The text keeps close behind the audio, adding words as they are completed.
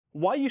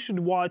why you should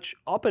watch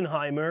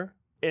Oppenheimer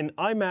in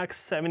IMAX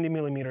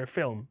 70mm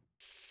film.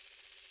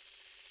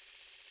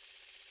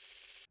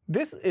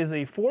 This is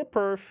a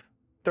 4-perf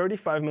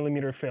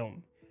 35mm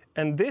film,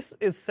 and this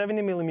is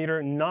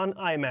 70mm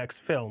non-IMAX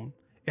film.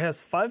 It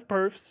has 5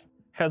 perfs,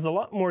 has a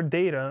lot more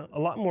data, a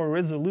lot more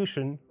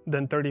resolution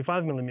than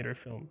 35mm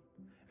film.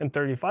 And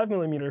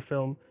 35mm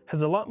film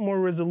has a lot more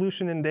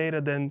resolution and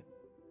data than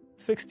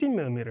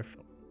 16mm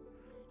film,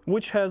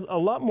 which has a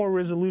lot more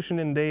resolution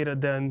and data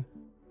than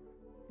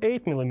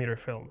 8mm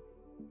film.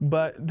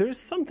 But there's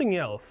something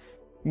else.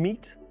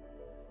 Meet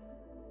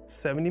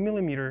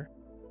 70mm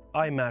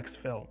IMAX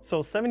film.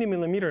 So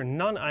 70mm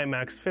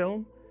non-IMAX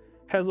film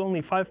has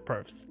only 5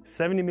 perfs.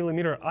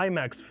 70mm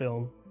IMAX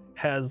film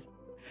has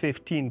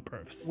 15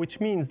 perfs, which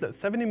means that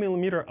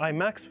 70mm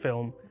IMAX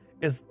film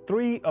is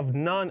 3 of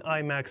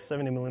non-IMAX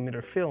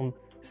 70mm film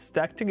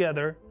stacked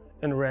together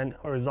and ran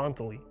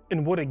horizontally.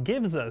 And what it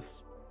gives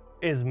us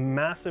is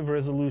massive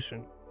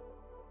resolution.